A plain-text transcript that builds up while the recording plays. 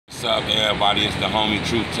What's up, everybody? It's the homie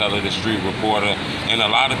Truth Teller, the street reporter, and a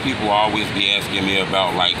lot of people always be asking me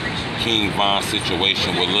about like King Von's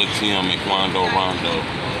situation with LulTim and Quando Rondo.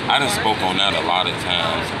 I done spoke on that a lot of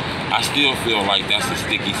times. I still feel like that's a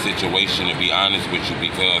sticky situation, to be honest with you,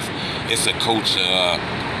 because it's a culture.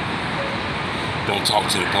 Don't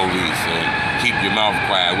talk to the police and keep your mouth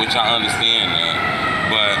quiet, which I understand that,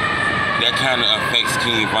 but that kind of affects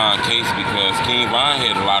King Von's case because King Von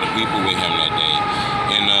had a lot of people with him that day.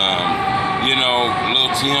 And, you know,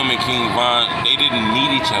 LulTim and King Von, they didn't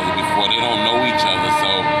meet each other before. They don't know each other.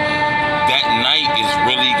 So that night is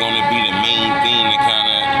really going to be the main thing that kind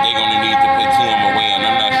of, they're going to need to put Tim away. And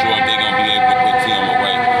I'm not sure if they're going to be able to put Tim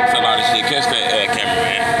away. It's a lot of shit. Catch that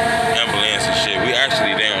cameraman, ambulance and shit. We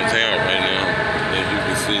actually downtown right now, as you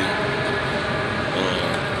can see.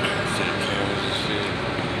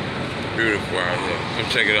 Beautiful out here. Come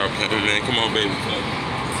check it out, cameraman. Come on, baby.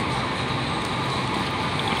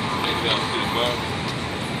 Check it out, see the bus.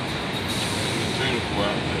 It's beautiful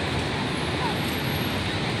out here.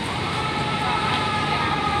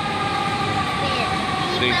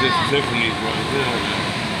 I think this is Tiffany's right here, man.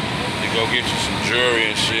 You go get you some jewelry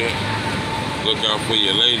and shit. Look out for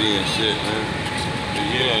your lady and shit, man. But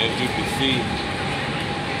yeah, as you can see,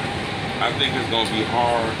 I think it's gonna be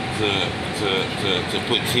hard to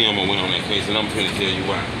put Tim away on that case, and I'm gonna tell you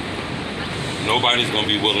why. Nobody's gonna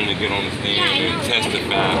be willing to get on the stand and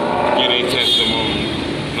testify, get a testimony.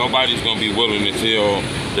 Nobody's gonna be willing to tell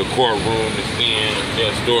the courtroom to stand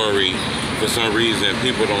their story. For some reason,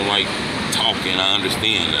 people don't like talking. I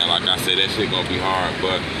understand that. Like I said, that shit gonna be hard.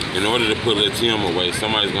 But in order to put Tim away,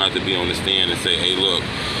 somebody's gonna have to be on the stand and say, hey, look,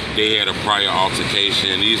 they had a prior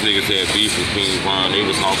altercation. These niggas had beef with King Von. They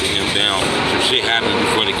was hawking him down. Some shit happened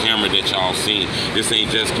before the camera that y'all seen. This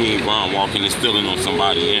ain't just King Von walking and stealing on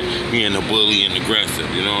somebody and being a bully and aggressive.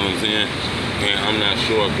 You know what I'm saying? And I'm not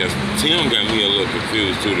sure, because Tim got me a little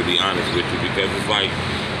confused too, to be honest with you, because it's like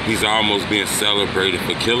he's almost being celebrated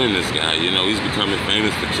for killing this guy. You know, he's becoming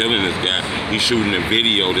famous for killing this guy. He's shooting a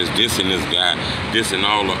video that's dissing this guy, dissing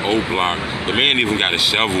all the O-Block. The man even got a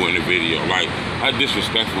shovel in the video. Like, how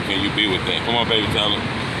disrespectful can you be with that? Come on, baby, tell him.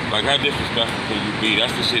 Like, how disrespectful can you be?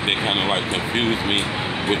 That's the shit that kind of like confused me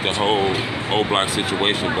with the whole O-Block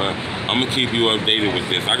situation. But I'm gonna keep you updated with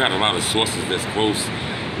this. I got a lot of sources that's close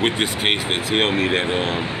with this case that tell me that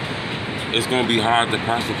it's gonna be hard to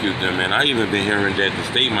prosecute them, and I even been hearing that the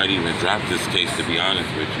state might even drop this case, to be honest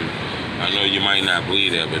with you. I know you might not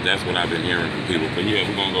believe that, but that's what I've been hearing from people. But yeah,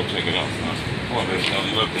 we're gonna go check it out. Come on, baby, tell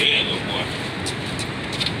me, look dead, little boy.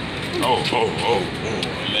 Oh,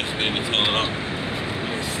 I messed baby telling up.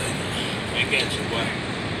 I got you, boy.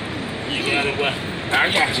 You got it, boy. I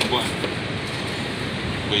got you, boy.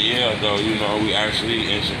 But yeah, though, you know, we actually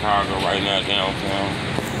in Chicago right now, downtown.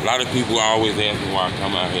 A lot of people always ask me why I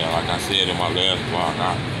come out here. Like I said in my last vlog,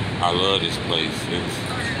 I love this place.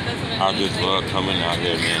 I just love coming out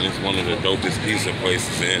here, man. It's one of the dopest pizza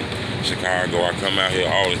places in Chicago. I come out here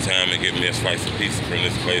all the time and get me a slice of pizza from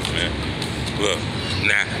this place, man. Look,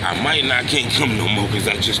 now, I might not can't come no more because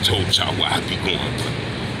I just told y'all where I be going. But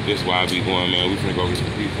this is where I be going, man. We finna go get some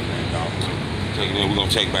pizza, man, y'all. We're gonna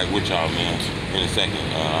check back with y'all, man, in a second.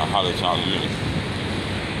 I'll holler at y'all in a minute.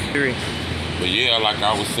 But yeah, like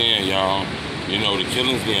I was saying, y'all, you know, the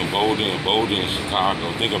killings getting bolder and bolder in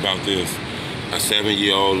Chicago. Think about this. A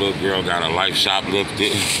 7-year-old little girl got her life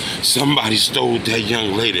shoplifted. Somebody stole that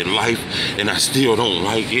young lady's life, and I still don't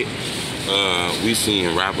like it. We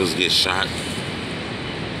seen rappers get shot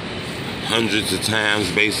hundreds of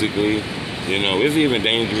times, basically. You know, it's even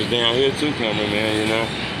dangerous down here too, cameraman, you know.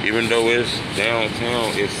 Even though it's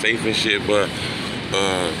downtown, it's safe and shit, but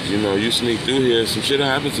you know, you sneak through here, some shit'll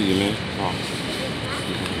happen to you, man. Oh.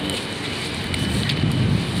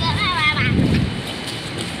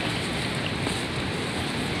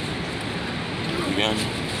 You got me?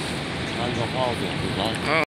 How you gonna pause that?